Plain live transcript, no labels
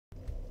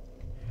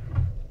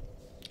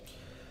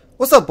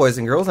What's up, boys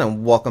and girls,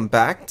 and welcome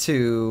back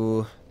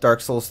to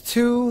Dark Souls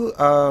 2,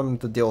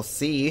 the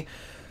DLC,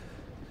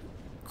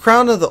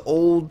 Crown of the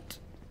Old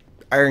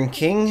Iron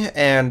King,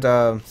 and,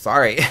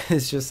 sorry,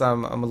 it's just,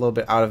 I'm a little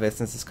bit out of it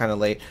since it's kind of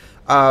late,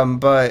 what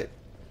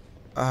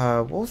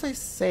was I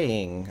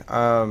saying?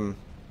 I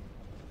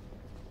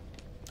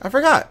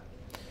forget,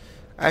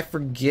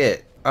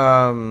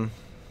 I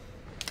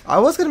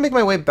was gonna make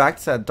my way back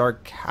to that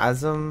Dark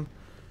Chasm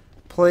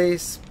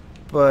place,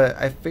 but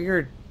I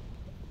figured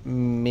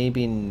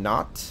maybe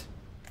not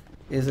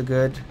is a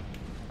good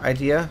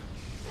idea.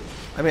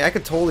 I mean, I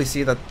could totally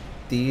see that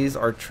these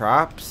are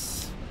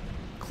traps.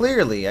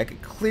 Clearly, I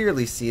could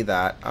clearly see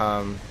that.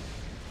 I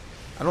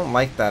don't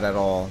like that at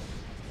all.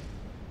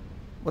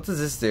 What does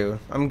this do?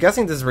 I'm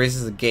guessing this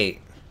raises a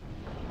gate.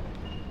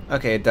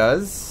 Okay, it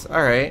does.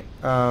 Alright.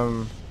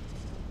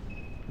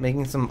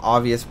 Making some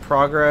obvious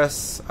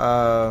progress.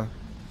 No.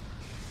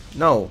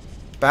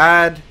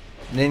 Bad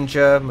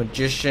ninja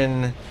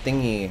magician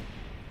thingy.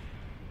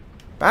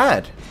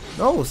 Bad.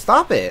 No,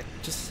 stop it.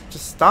 Just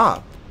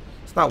stop.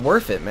 It's not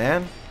worth it,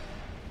 man.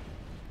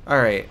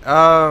 Alright,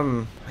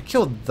 I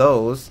killed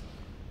those.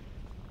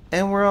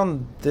 And we're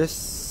on this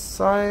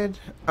side.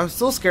 I'm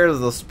still scared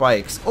of those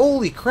spikes.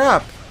 Holy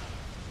crap!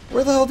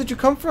 Where the hell did you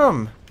come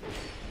from?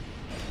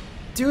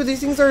 Dude,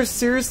 these things are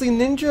seriously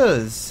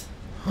ninjas.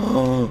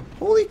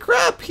 Holy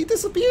crap, he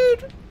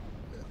disappeared.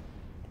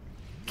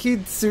 He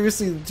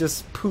seriously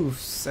just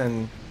poofs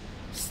and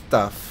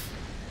stuff.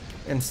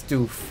 And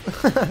stoof.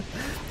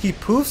 He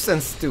poofs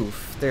and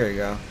stoof. There you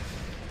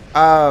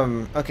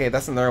go. Okay,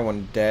 that's another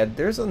one dead.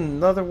 There's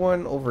another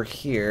one over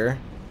here.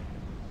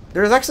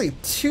 There's actually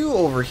two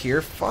over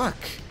here. Fuck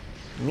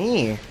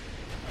me.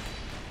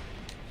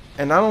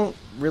 And I don't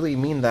really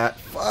mean that.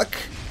 Fuck.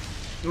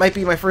 Might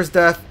be my first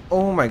death.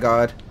 Oh my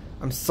god.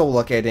 I'm so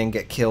lucky I didn't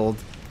get killed.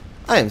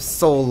 I am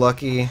so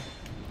lucky.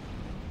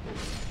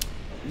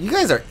 You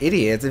guys are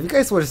idiots. If you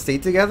guys would have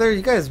stayed together,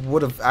 you guys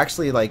would have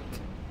actually, like,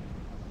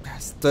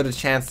 stood a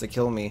chance to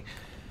kill me.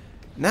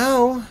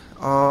 Now,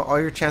 all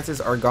your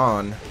chances are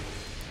gone.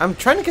 I'm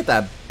trying to get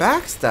that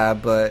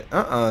backstab, but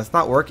it's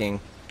not working.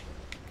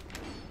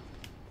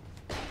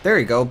 There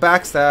you go,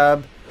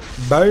 backstab.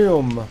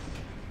 Bam!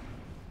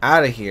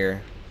 Out of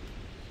here.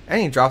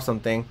 And he dropped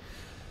something.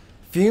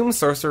 Fume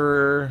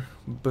Sorcerer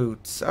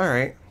Boots.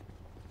 Alright.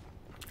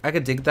 I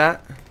could dig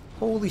that.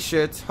 Holy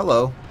shit.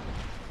 Hello.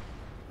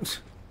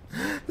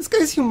 This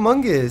guy's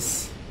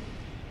humongous.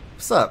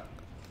 What's up?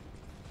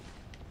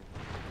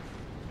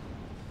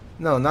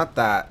 No, not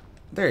that.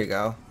 There you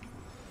go.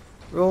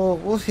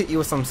 We'll hit you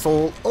with some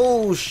soul.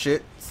 Oh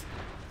shit!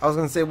 I was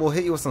gonna say we'll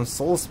hit you with some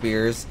soul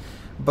spears,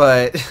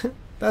 but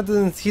that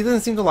doesn't. He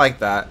doesn't seem to like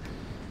that.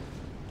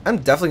 I'm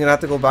definitely gonna have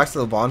to go back to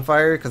the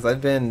bonfire because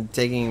I've been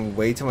taking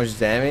way too much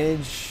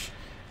damage,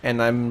 and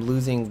I'm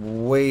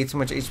losing way too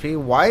much HP.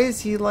 Why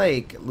is he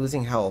like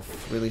losing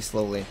health really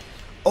slowly?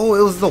 Oh,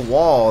 it was the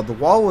wall. The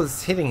wall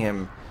was hitting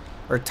him,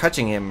 or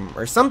touching him,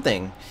 or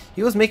something.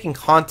 He was making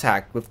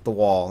contact with the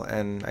wall,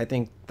 and I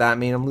think that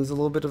made him lose a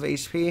little bit of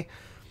HP.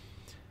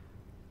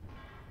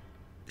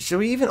 Should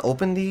we even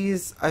open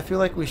these? I feel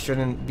like we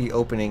shouldn't be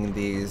opening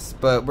these,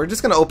 but we're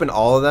just gonna open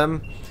all of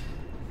them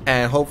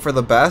and hope for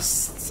the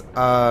best.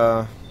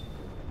 Hello,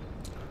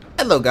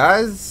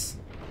 guys.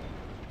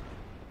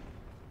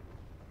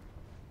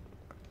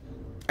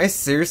 I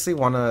seriously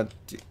wanna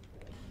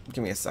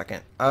give me a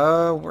second.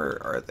 Where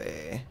are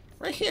they?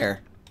 Right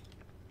here.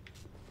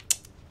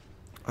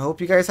 I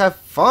hope you guys have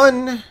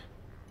fun.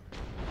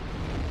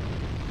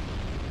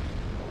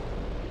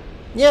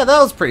 Yeah, that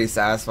was pretty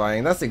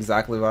satisfying. That's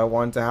exactly what I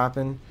wanted to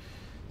happen.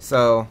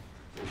 So,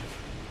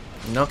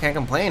 no, can't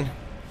complain.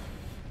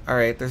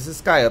 Alright, there's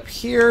this guy up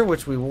here,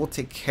 which we will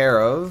take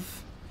care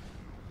of.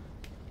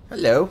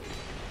 Hello.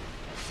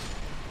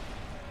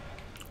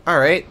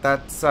 Alright,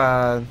 that's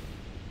the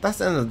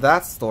end of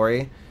that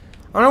story.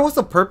 I don't know what's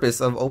the purpose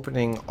of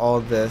opening all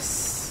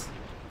this.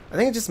 I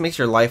think it just makes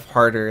your life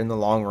harder in the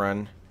long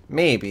run.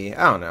 Maybe.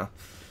 I don't know.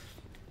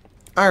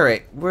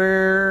 Alright,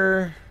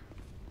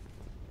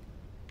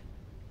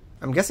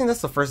 I'm guessing that's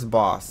the first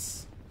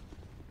boss.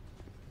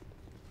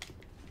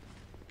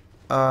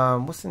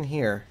 What's in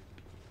here?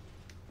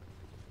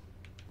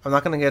 I'm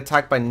not gonna get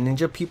attacked by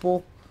ninja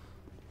people?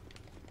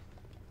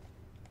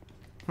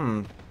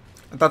 I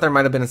thought there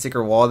might have been a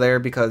secret wall there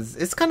because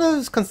it's kind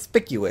of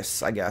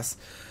conspicuous, I guess.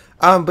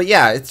 But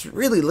yeah, it's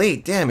really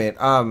late, damn it.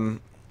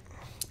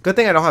 Good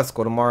thing I don't have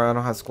school tomorrow. I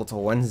don't have school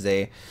till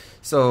Wednesday.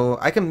 So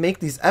I can make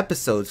these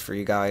episodes for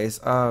you guys.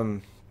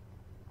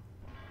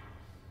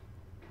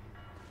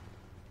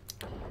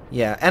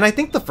 Yeah, and I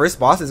think the first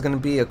boss is going to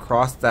be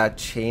across that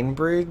chain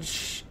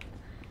bridge.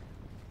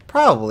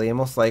 Probably,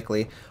 most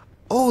likely.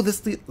 Oh,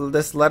 this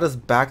led us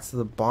back to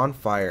the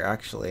bonfire,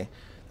 actually.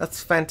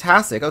 That's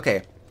fantastic.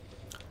 Okay.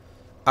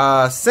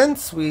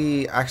 Since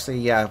we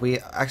actually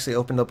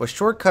opened up a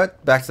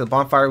shortcut back to the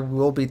bonfire, we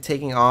will be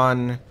taking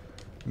on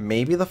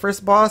maybe the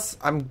first boss.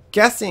 I'm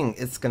guessing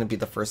it's gonna be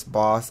the first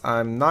boss.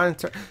 I'm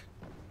not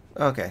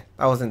okay.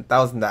 That wasn't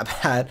that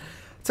bad.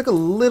 Took a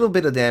little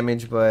bit of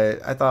damage, but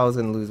I thought I was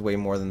gonna lose way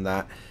more than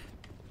that.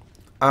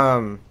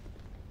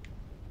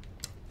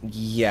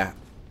 Yeah.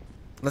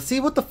 Let's see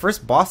what the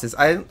first boss is.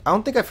 I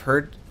don't think I've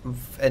heard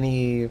of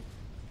any...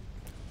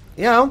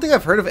 Yeah, I don't think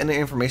I've heard of any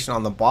information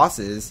on the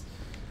bosses.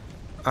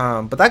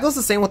 But that goes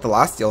the same with the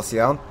last DLC.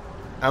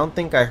 I don't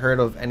think I heard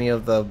of any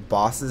of the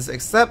bosses,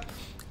 except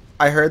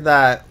I heard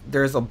that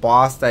there's a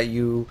boss that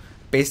you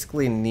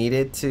basically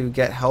needed to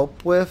get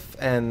help with,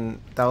 and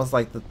that was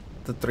like the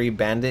 3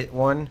 bandit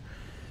one.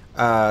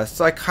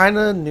 So I kind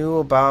of knew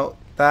about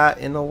that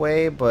in a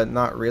way, but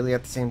not really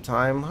at the same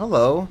time.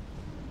 Hello.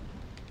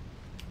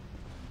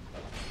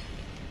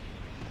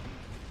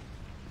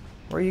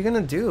 What are you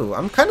gonna do?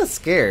 I'm kind of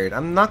scared.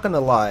 I'm not gonna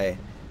lie.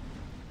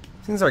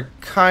 Things are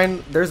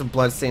there's a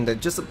blood stain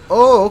that just...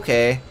 Oh,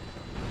 okay.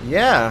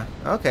 Yeah,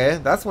 okay.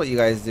 That's what you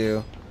guys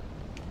do.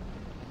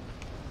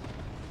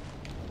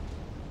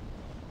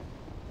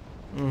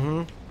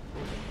 Mm-hmm.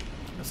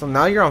 So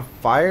now you're on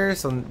fire,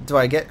 so do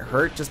I get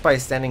hurt just by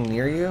standing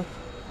near you?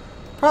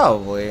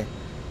 Probably.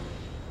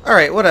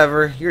 Alright,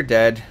 whatever. You're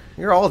dead.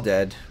 You're all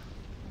dead.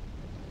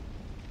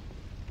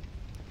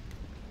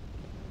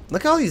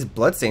 Look at all these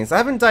bloodstains. I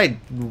haven't died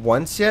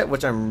once yet,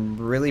 which I'm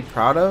really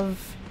proud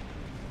of.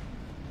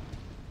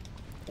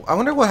 I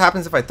wonder what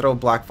happens if I throw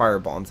black fire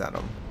bombs at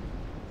them.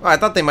 Oh, I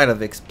thought they might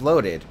have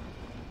exploded.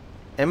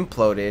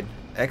 Imploded.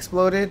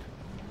 Exploded?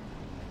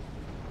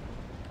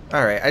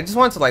 Alright, I just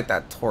wanted to light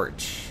that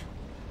torch.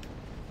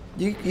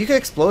 You can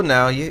explode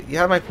now. You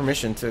have my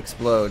permission to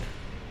explode.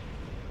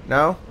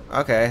 No?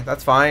 Okay,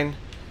 that's fine.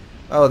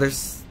 Oh,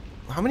 there's...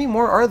 How many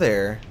more are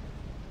there?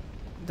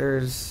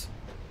 There's...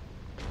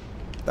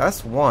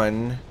 That's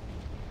one.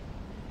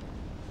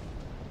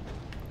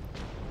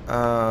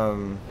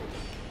 Ow!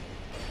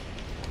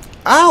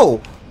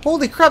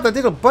 Holy crap, that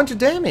did a bunch of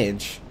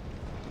damage.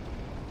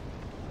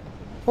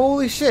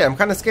 Holy shit, I'm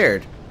kind of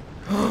scared.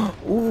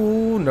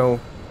 Ooh, no.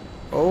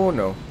 Oh,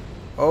 no.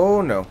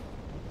 Oh, no.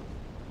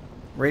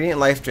 Radiant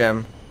Life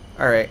Gem.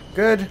 Alright,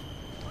 good.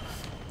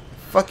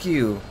 Fuck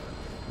you.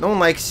 No one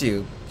likes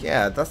you.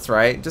 Yeah, that's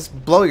right.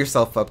 Just blow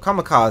yourself up.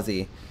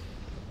 Kamikaze.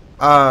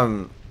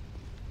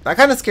 That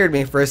kind of scared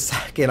me for a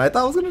second. I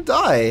thought I was gonna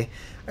die.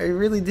 I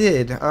really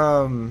did.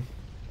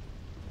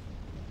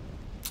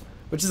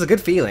 Which is a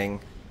good feeling.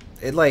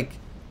 It, like,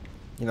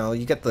 you know,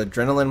 you get the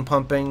adrenaline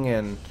pumping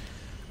and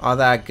all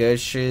that good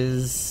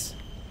shiz.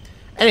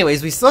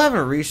 Anyways, we still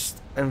haven't reached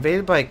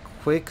invaded by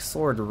Quick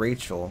Sword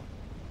Rachel.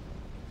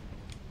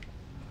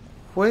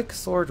 Quick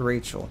Sword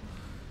Rachel.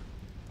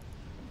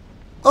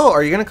 Oh,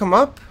 are you gonna come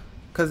up?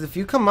 Because if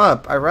you come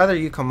up, I'd rather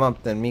you come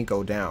up than me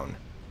go down.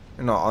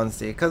 In all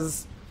honesty,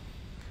 because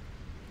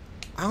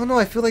I don't know,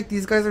 I feel like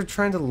these guys are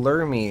trying to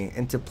lure me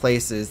into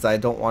places that I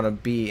don't want to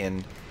be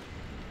in.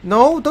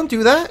 No, don't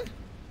do that.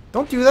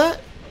 Don't do that.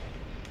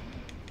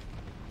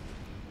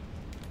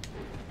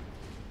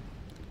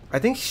 I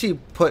think she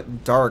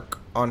put dark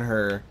on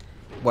her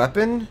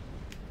weapon,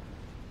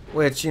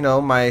 which, you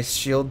know, my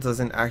shield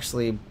doesn't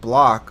actually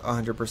block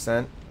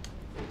 100%.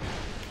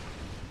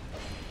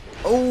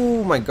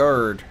 Oh my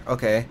god.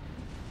 Okay.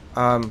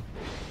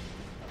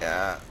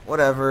 Yeah,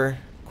 whatever.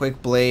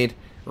 Quick Blade.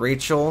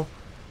 Rachel.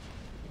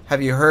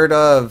 Have you heard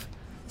of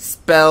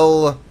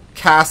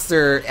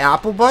Spellcaster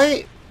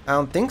AppleByte? I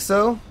don't think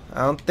so.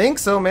 I don't think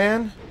so,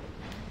 man.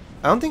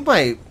 I don't think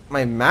my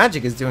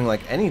magic is doing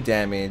like any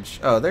damage.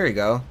 Oh, there you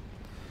go.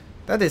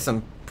 That did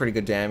some pretty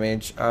good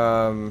damage.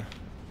 No,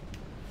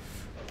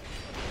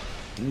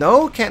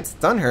 can't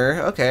stun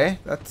her. Okay,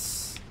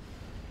 that's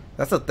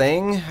a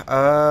thing.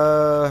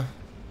 I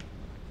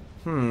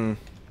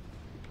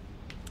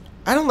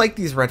don't like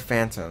these red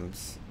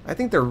phantoms. I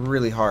think they're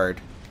really hard.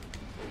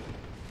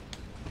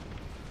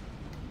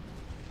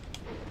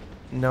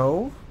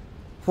 No.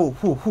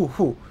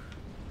 Who?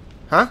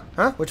 Huh?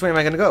 Which way am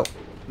I gonna go?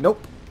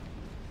 Nope.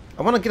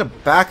 I want to get a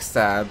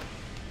backstab.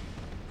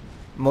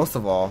 Most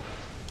of all.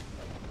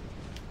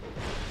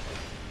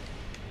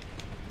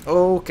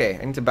 Okay,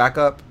 I need to back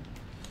up.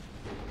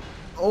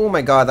 Oh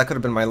my god, that could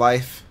have been my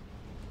life.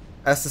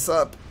 S this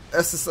up.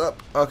 S this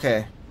up.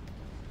 Okay.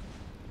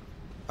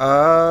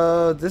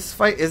 This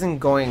fight isn't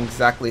going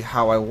exactly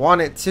how I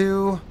want it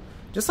to.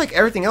 Just like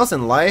everything else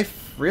in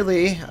life,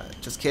 really.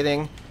 Just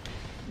kidding.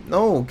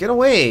 No, get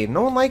away.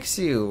 No one likes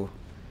you.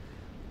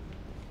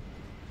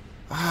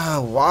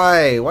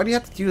 Why? Why do you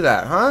have to do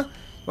that, huh?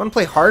 You want to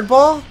play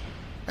hardball?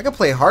 I could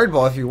play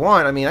hardball if you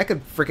want. I mean, I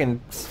could freaking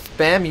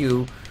spam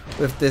you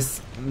with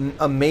this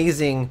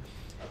amazing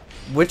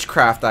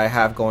witchcraft I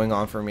have going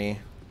on for me.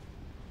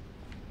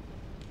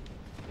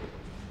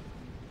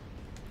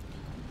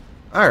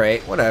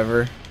 Alright,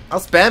 whatever. I'll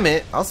spam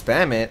it. I'll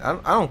spam it. I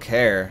don't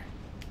care.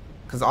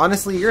 Because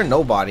honestly, you're a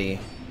nobody.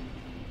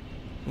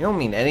 You don't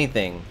mean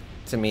anything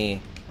to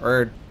me.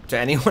 Or to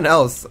anyone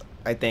else,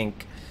 I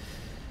think.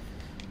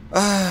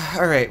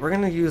 Alright, we're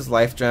going to use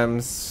life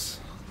gems.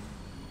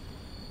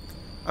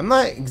 I'm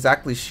not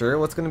exactly sure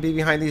what's going to be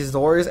behind these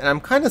doors. And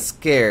I'm kind of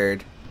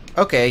scared.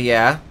 Okay,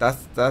 yeah.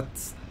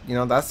 That's you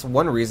know, that's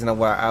one reason of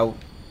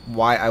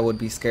why I would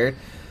be scared.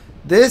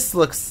 This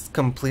looks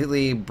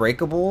completely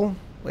breakable.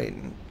 Wait,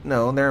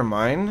 no, never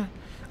mind.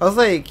 I was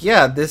like,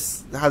 yeah,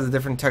 this has a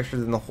different texture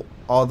than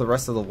all the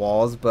rest of the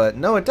walls, but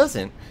no, it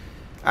doesn't.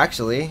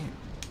 Actually,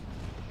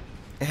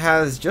 it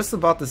has just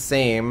about the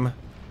same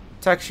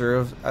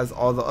texture as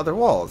all the other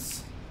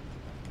walls.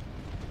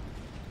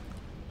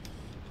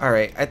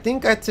 Alright, I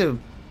think I had to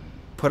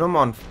put them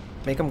on,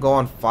 make them go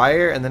on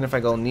fire, and then if I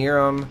go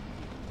near them,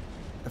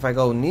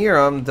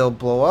 they'll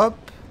blow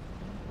up.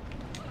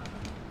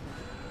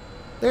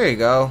 There you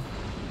go.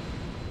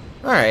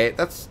 Alright,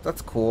 that's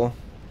cool.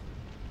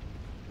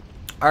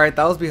 Alright,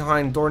 that was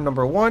behind door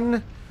number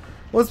 1.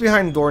 What's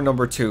behind door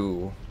number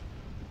 2?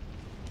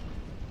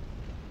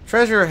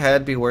 Treasure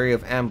ahead, be wary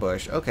of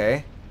ambush.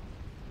 Okay.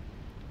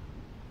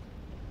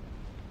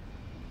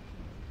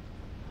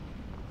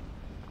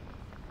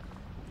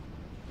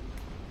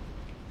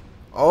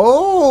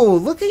 Oh,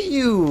 look at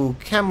you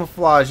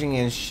camouflaging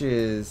and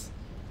shiz.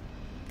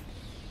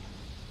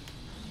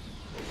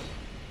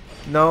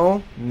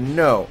 No,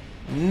 no,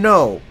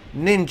 no,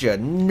 ninja,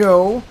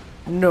 no,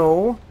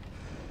 no.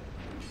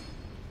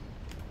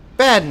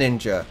 Bad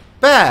ninja,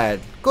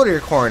 bad. Go to your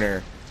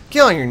corner.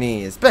 Get on your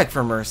knees. Beg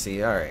for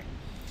mercy. Alright.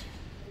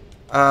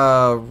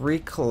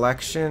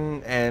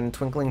 Recollection and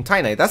Twinkling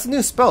Titanite. That's a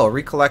new spell,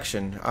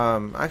 Recollection.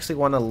 I actually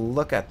want to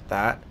look at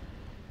that,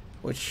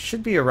 which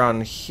should be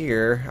around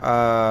here.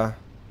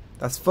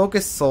 That's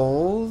Focus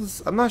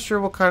Souls. I'm not sure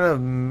what kind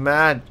of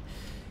mad...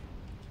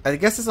 I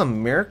guess it's a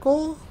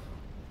miracle?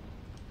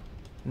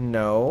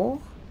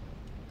 No.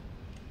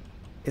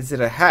 Is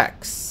it a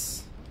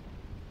hex?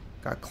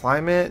 Got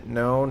Climate?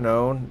 No,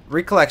 no.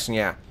 Recollection,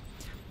 yeah.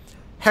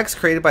 Hex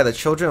created by the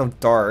Children of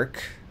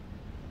Dark.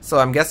 So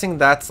I'm guessing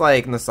that's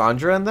like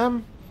Nasandra and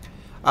them.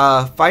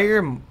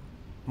 Fire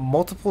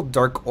multiple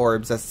dark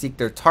orbs that seek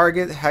their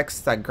target. Hex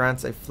that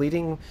grants a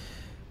fleeting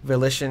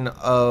volition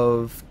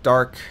of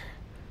dark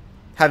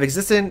have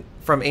existed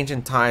from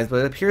ancient times, but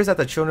it appears that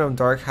the Children of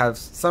Dark have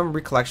some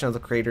recollection of the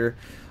creator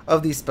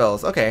of these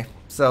spells. Okay,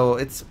 so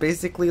it's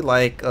basically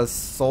like a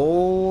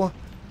soul,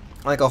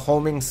 like a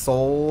homing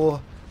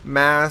soul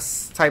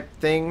mass type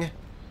thing,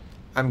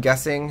 I'm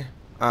guessing.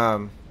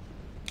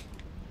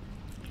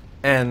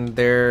 And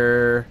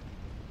they're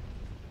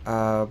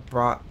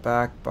brought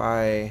back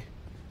by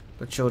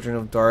the Children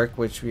of Dark,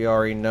 which we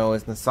already know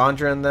is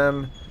Nasandra and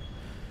them.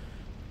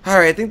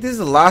 Alright, I think this is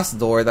the last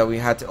door that we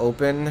had to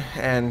open,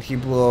 and he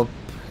blew up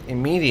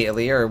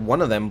immediately, or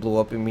one of them blew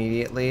up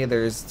immediately.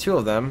 There's two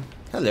of them.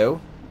 Hello.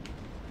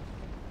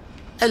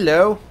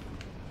 Hello.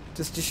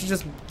 You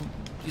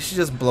should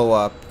just blow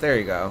up. There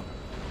you go.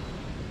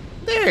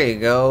 There you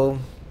go.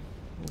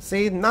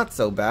 See, not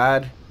so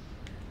bad.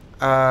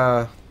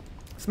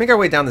 Let's make our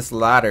way down this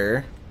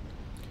ladder.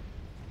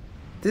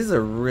 This is a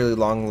really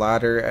long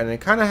ladder, and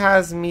it kind of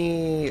has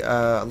me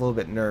a little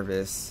bit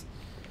nervous.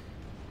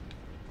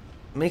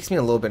 Makes me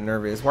a little bit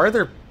nervous. Why are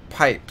there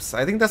pipes?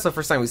 I think that's the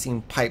first time we've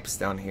seen pipes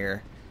down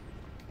here.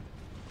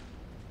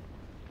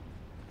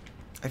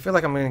 I feel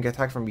like I'm going to get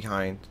attacked from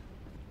behind.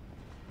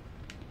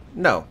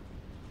 No.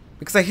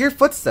 Because I hear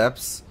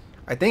footsteps,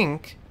 I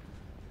think.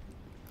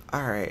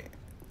 Alright.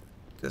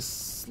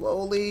 Just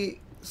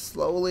slowly,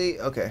 slowly.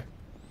 Okay.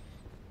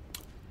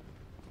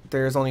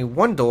 There's only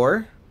one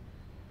door.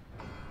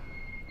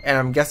 And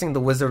I'm guessing the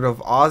Wizard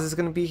of Oz is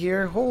going to be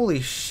here. Holy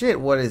shit,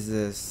 what is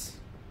this?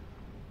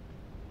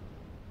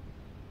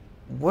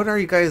 What are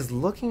you guys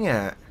looking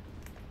at?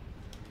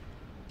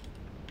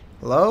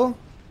 Hello?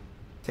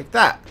 Take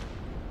that.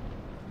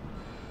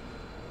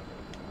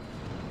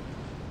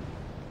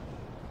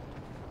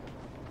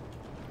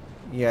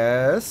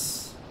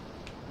 Yes.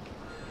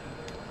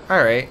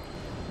 Alright.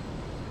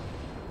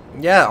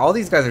 Yeah, all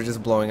these guys are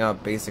just blowing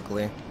up,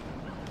 basically.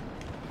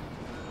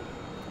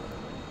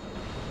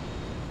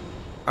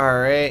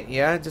 Alright,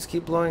 yeah, just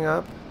keep blowing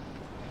up.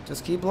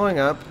 Just keep blowing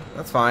up.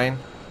 That's fine.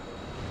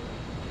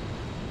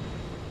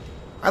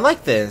 I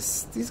like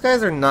this. These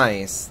guys are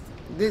nice.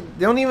 They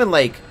don't even,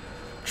 like,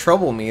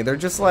 trouble me. They're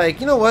just like,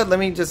 you know what, let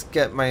me just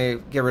get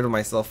rid of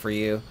myself for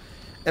you.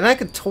 And I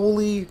could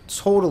totally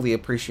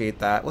appreciate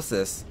that. What's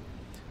this?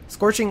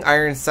 Scorching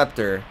Iron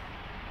Scepter.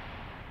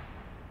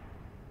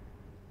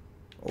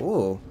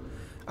 Ooh.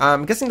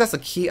 I'm guessing that's a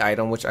key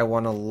item, which I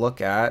want to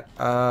look at.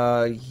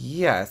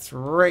 Yeah, it's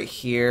right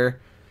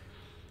here.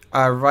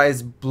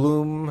 Rise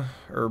Bloom,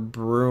 or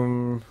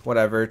Broom,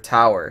 whatever,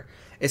 Tower.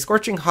 A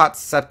scorching hot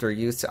scepter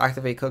used to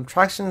activate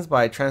contractions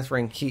by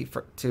transferring heat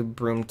to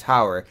Broom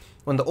Tower.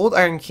 When the old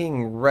Iron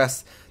King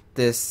rests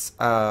this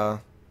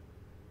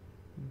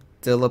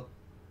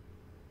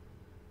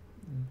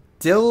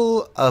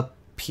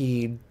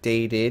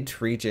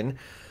dilapidated region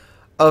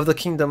of the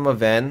Kingdom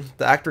of En,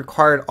 the act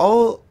required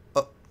all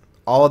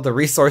the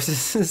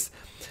resources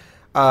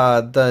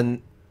the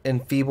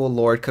enfeebled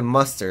lord could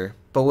muster.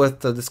 But with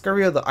the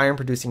discovery of the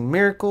iron-producing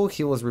miracle,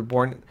 he was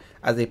reborn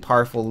as a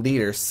powerful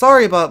leader.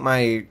 Sorry about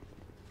my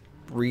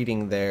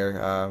reading there.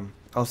 I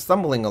was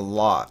stumbling a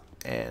lot,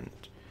 and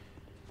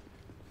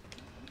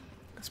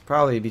it's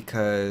probably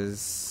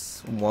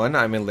because, one,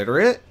 I'm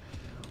illiterate,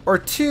 Or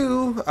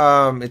two,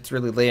 it's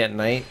really late at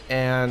night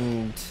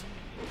and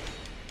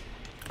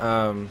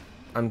I'm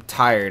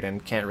tired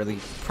and can't really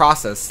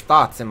process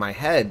thoughts in my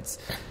head.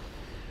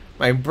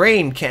 My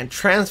brain can't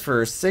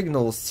transfer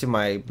signals to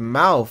my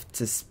mouth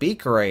to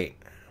speak right.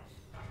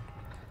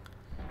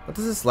 What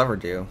does this lever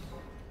do?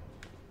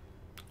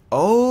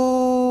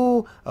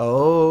 Oh,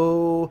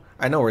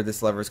 I know where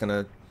this lever is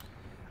gonna.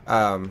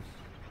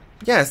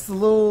 Yeah, it's the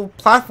little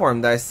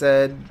platform that I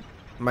said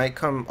might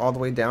come all the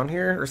way down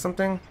here or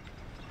something.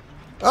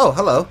 Oh,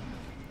 hello.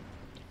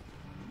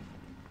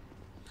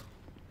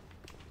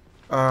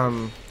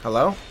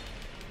 Hello?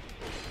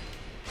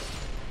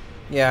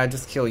 Yeah,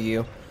 just kill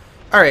you.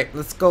 Alright,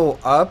 let's go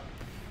up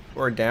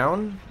or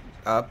down.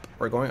 Up.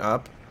 We're going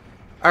up.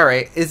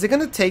 Alright, is it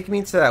gonna take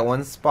me to that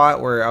one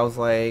spot where I was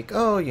like,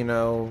 oh, you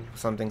know,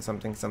 something,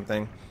 something,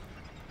 something?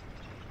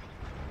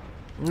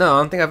 No,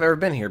 I don't think I've ever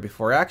been here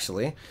before,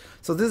 actually.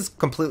 So this is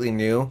completely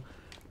new.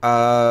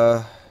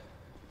 Let's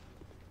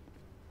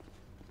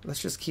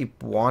just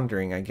keep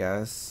wandering, I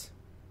guess.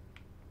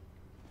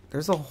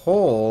 There's a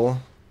hole,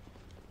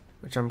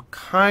 which I'm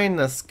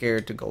kinda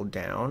scared to go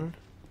down.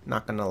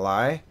 Not gonna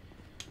lie.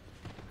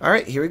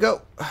 Alright, here we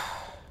go.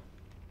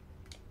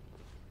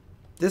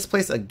 This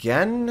place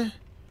again?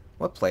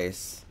 What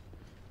place?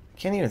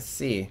 Can't even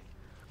see.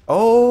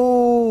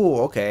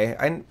 Oh, okay.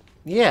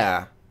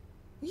 Yeah.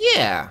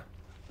 Yeah.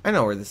 I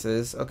know where this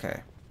is.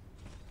 Okay.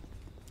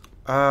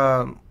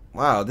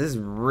 Wow, this is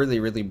really,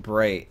 really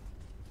bright.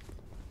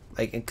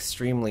 Like,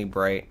 extremely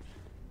bright.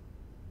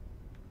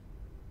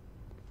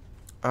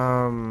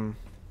 I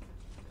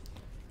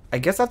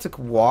guess I have to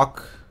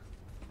walk.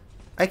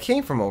 I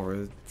came from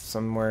over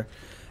somewhere.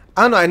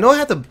 I don't know. I know I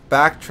have to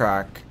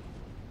backtrack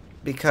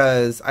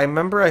because I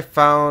remember I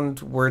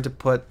found where to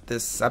put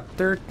this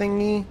scepter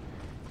thingy.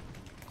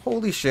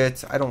 Holy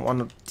shit! I don't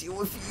want to deal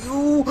with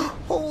you.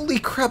 Holy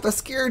crap! That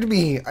scared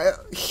me.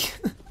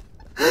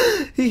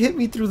 He hit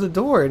me through the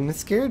door and it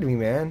scared me,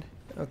 man.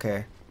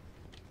 Okay.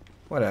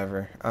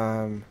 Whatever.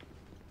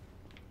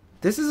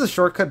 This is a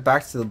shortcut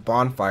back to the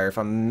bonfire, if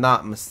I'm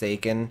not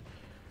mistaken.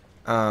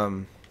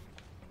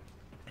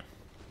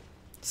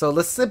 So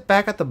let's sit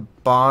back at the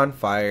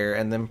bonfire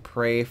and then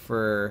pray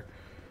for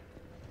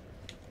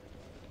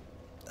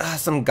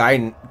some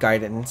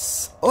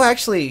guidance. Oh,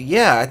 actually,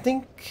 yeah, I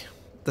think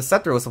the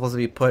scepter was supposed to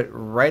be put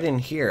right in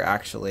here,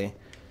 actually.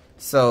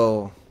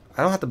 So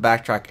I don't have to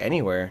backtrack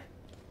anywhere.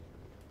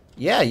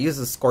 Yeah, use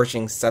the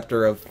scorching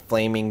scepter of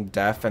flaming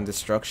death and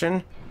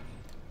destruction.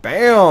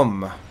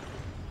 Bam!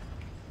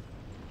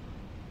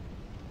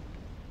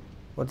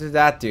 What did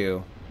that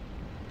do?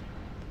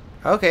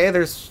 Okay,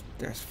 there's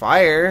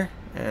fire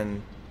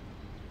and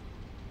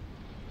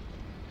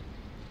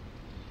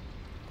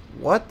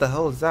what the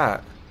hell is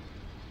that?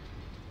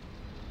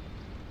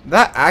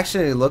 That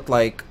actually looked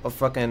like a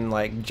fucking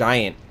like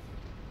giant.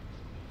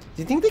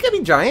 Do you think they could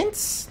be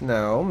giants?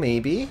 No,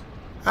 maybe.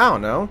 I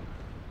don't know.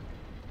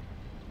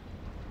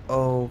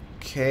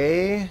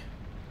 Okay.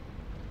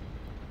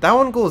 That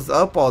one goes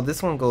up while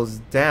this one goes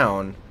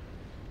down.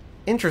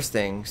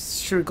 Interesting.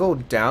 Should we go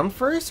down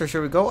first or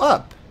should we go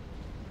up?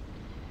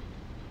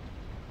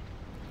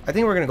 I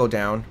think we're gonna go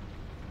down.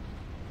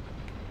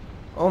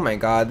 Oh my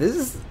god, this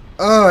is...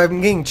 Oh,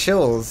 I'm getting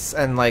chills.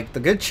 And like the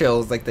good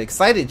chills, like the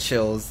excited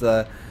chills.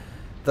 The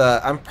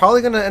I'm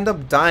probably gonna end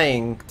up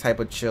dying type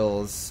of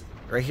chills.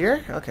 Right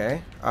here?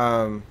 Okay.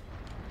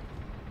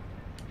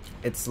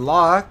 It's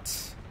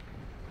locked.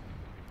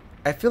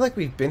 I feel like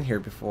we've been here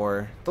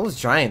before. Those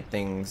giant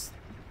things,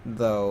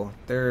 though,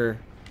 they're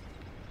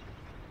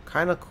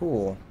kind of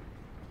cool.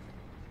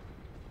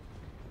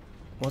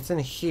 What's in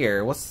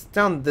here? What's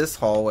down this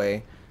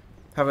hallway?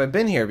 Have I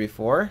been here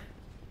before?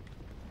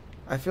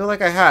 I feel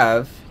like I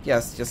have.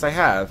 Yes, I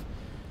have.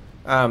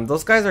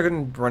 Those guys are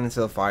gonna run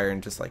into the fire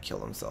and just like kill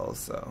themselves,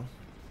 so.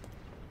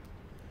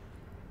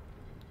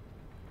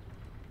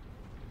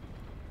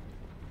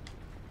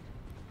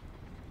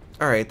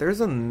 Alright,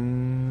 there's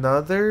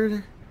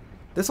another...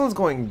 This one's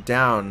going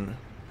down,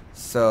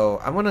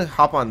 so I'm gonna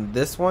hop on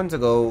this one to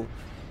go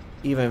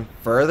even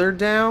further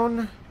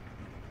down.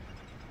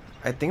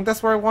 I think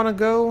that's where I want to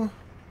go.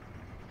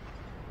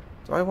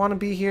 Do I want to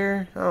be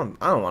here? I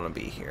don't want to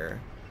be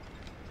here.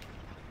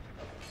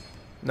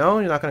 No,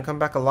 you're not gonna come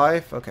back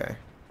alive? Okay.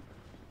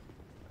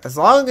 As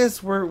long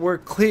as we're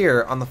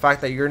clear on the fact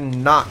that you're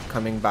not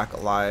coming back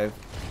alive,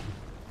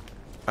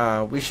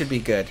 we should be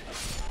good.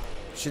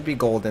 Should be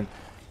golden.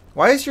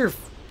 Why is your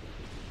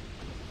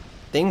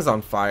things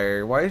on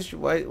fire? Why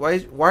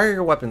are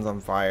your weapons on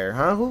fire?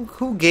 Huh?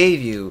 Who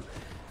gave you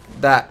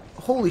that?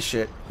 Holy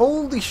shit!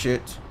 Holy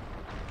shit!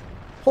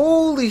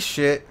 Holy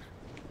shit!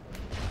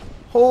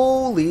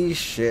 Holy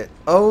shit!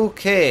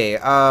 Okay.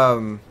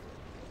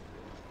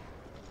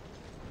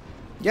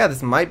 Yeah,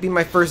 this might be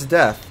my first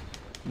death.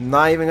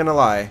 Not even gonna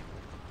lie.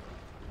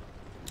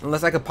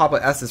 Unless I could pop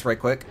an Estus right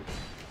quick.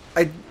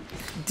 I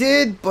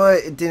did, but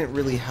it didn't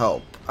really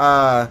help.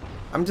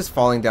 I'm just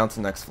falling down to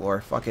the next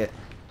floor. Fuck it.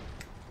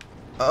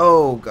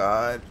 Oh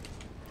god.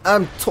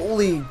 I'm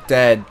totally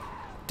dead.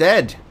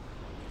 Dead.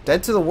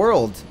 Dead to the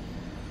world.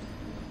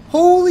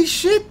 Holy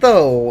shit,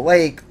 though.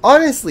 Like,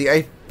 honestly,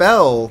 I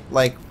fell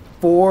like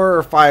 4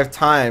 or 5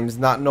 times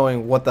not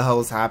knowing what the hell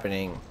was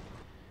happening.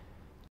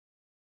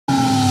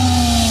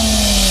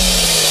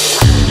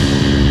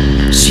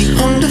 She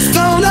on the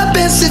phone up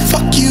and said,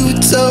 fuck you,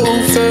 it's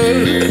over.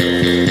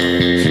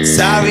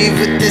 Sorry,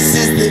 but this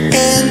is the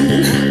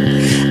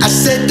end. I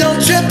said, don't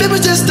trip, it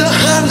was just a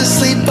harmless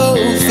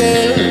sleepover.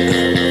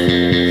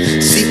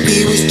 See,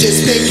 we was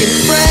just making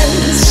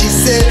friends. She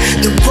said,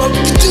 the broke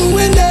you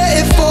doing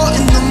that at 4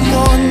 in the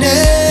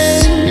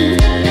morning.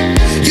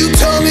 You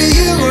told me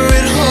you were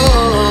at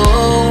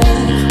home.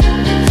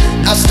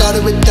 I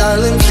started with,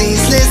 darling,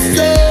 please listen.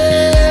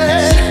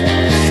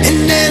 And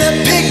then I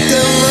picked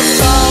up my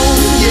phone,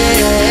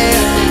 yeah.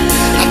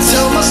 I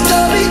told my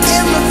story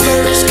in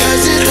reverse,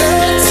 cause it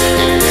hurts.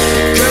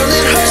 Girl,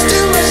 it hurts to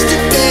rush to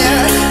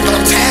bear, but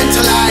I'm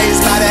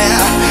tantalized by their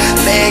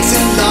legs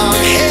and long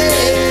hair.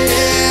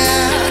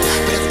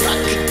 But if I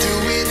could do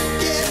it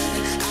again,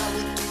 I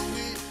would do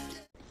it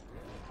again.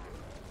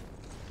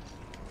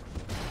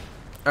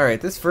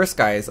 Alright, this first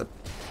guy is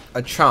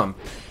a chump.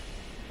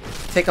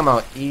 Take him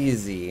out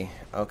easy.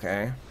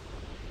 Okay.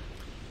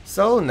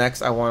 So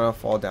next I want to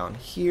fall down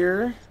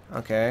here.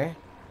 Okay.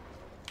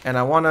 And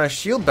I want to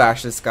shield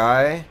bash this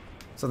guy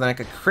so that I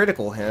could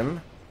critical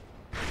him.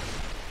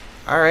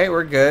 Alright,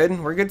 we're good.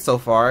 We're good so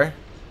far.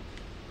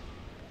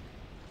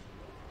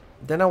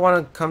 Then I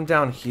want to come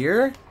down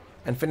here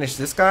and finish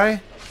this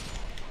guy.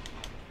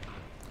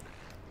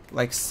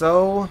 Like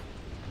so.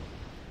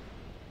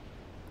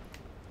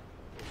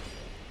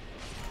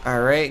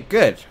 Alright,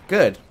 good.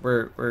 Good.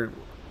 We're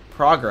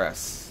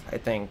progress, I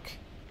think.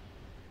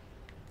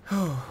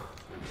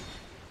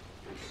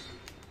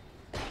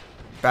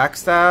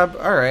 Backstab,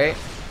 alright.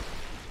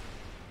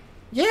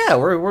 Yeah,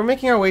 we're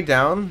making our way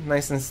down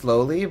nice and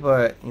slowly,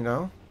 but you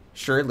know,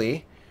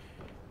 surely.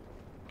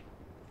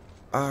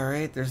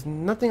 Alright, there's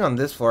nothing on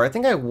this floor. I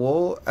think I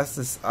will S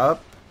this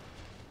up.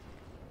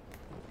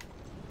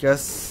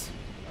 Just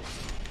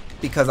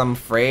because I'm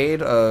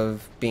afraid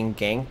of being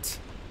ganked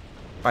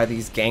by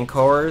these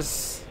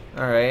gankors.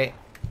 Alright.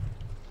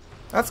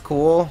 That's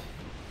cool.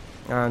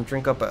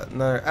 Drink up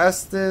another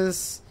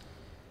Estus.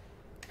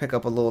 Pick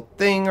up a little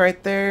thing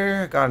right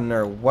there. Got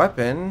another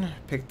weapon.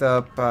 Picked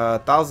up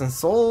 1,000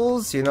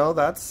 souls. You know,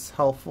 that's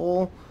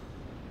helpful.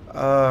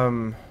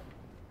 Alright.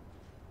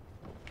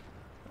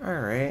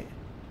 And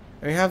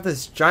we have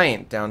this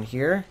giant down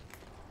here.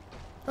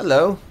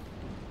 Hello.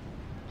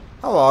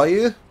 How are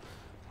you?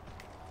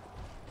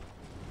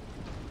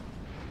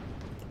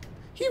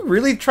 He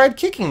really tried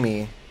kicking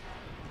me.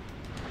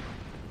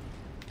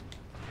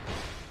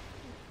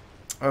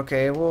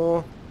 Okay,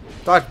 we'll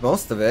dodge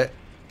most of it.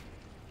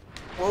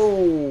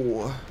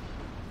 Whoa.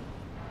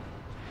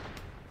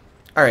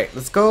 Alright,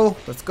 let's go.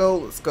 Let's go.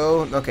 Let's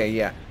go. Okay,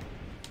 yeah.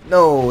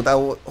 No, that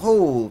was...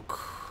 Oh,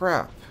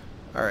 crap.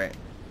 Alright.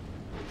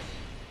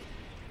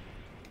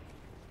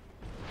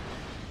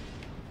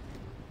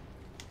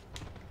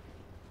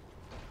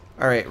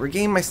 Alright,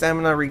 regain my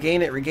stamina.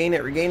 Regain it, regain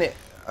it, regain it.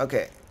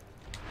 Okay.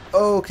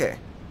 Okay.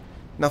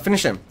 Now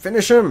finish him.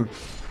 Finish him!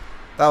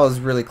 That was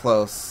really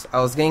close. I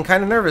was getting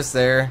kind of nervous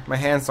there. My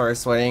hands started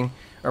sweating.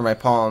 Or my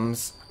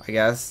palms, I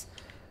guess.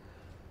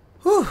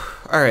 Whew.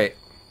 Alright.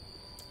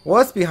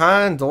 What's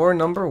behind door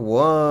number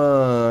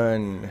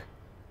 1?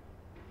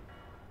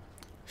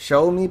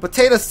 Show me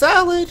potato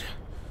salad!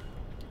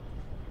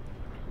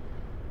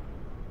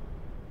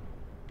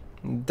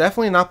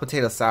 Definitely not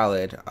potato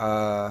salad.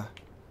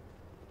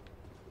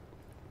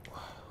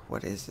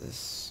 What is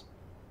this?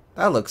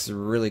 That looks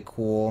really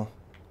cool.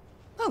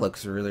 That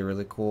looks really,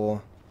 really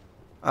cool.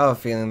 I have a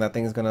feeling that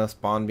thing's gonna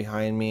spawn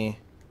behind me.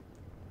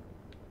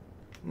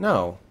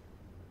 No.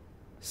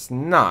 It's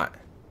not.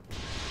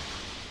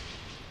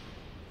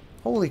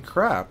 Holy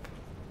crap.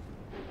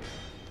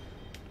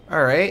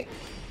 Alright.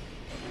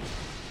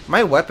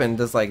 My weapon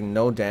does like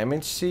no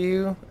damage to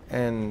you,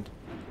 and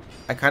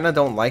I kinda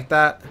don't like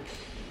that.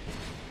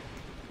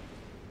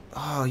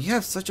 Oh, you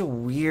have such a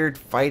weird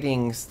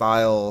fighting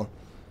style.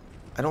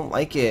 I don't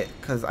like it,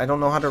 because I don't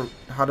know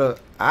how to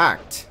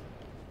act.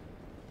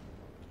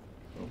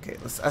 Okay,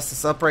 let's S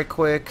this up right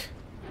quick.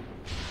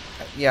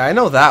 Yeah, I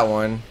know that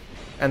one.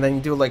 And then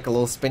you do like a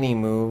little spinny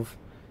move.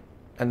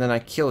 And then I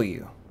kill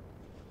you.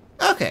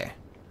 Okay.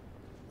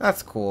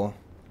 That's cool.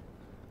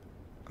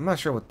 I'm not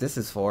sure what this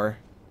is for.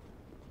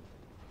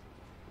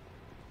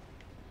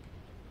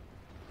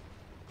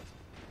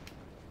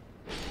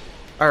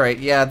 Alright,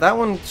 yeah, that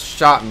one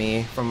shot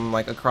me from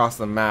like across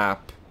the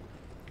map.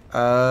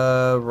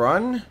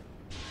 Run?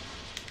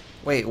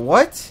 Wait,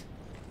 what?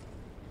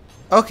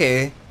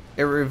 Okay.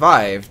 It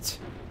revived.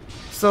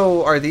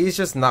 So, are these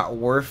just not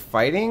worth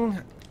fighting?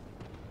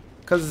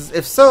 Because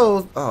if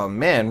so, oh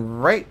man,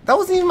 right? That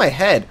wasn't even my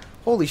head.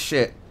 Holy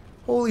shit.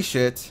 Holy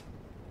shit.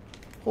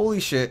 Holy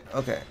shit.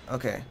 Okay,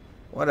 okay.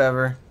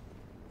 Whatever.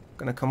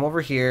 Gonna come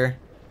over here.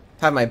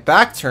 Have my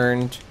back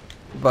turned.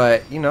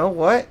 But, you know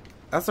what?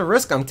 That's a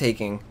risk I'm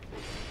taking.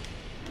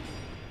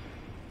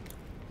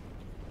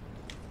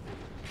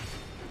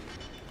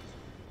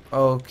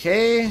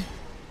 Okay.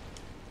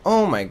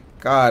 Oh my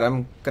god,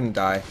 I'm gonna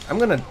die. I'm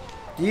gonna...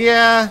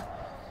 Yeah.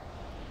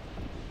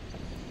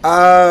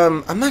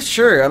 I'm not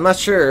sure. I'm not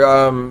sure.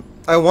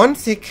 I want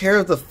to take care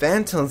of the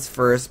phantoms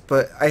first,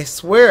 but I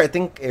swear I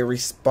think it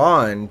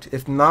respawned.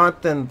 If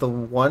not, then the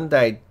one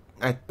that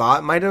I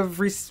thought might have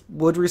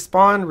would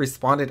respawn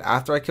responded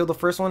after I killed the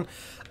first one.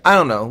 I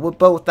don't know.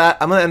 But with that,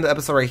 I'm gonna end the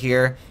episode right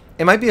here.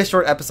 It might be a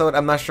short episode.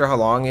 I'm not sure how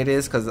long it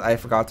is because I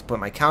forgot to put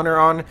my counter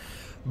on.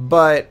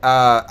 But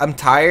I'm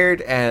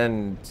tired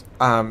and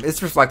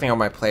it's reflecting on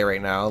my play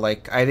right now.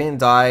 Like, I didn't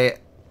die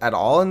at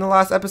all in the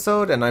last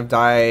episode, and I've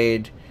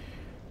died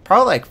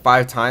probably like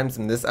 5 times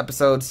in this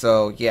episode.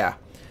 So yeah.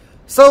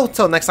 So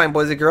till next time,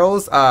 boys and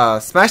girls,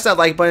 smash that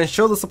like button,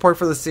 show the support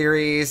for the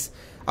series.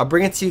 I'll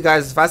bring it to you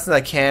guys as fast as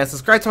I can.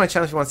 Subscribe to my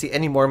channel if you want to see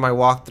any more of my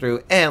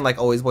walkthrough. And like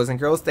always, boys and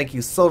girls, thank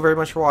you so very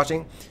much for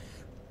watching.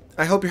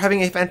 I hope you're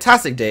having a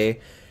fantastic day,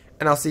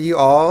 and I'll see you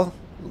all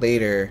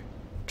later.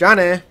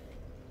 Johnny!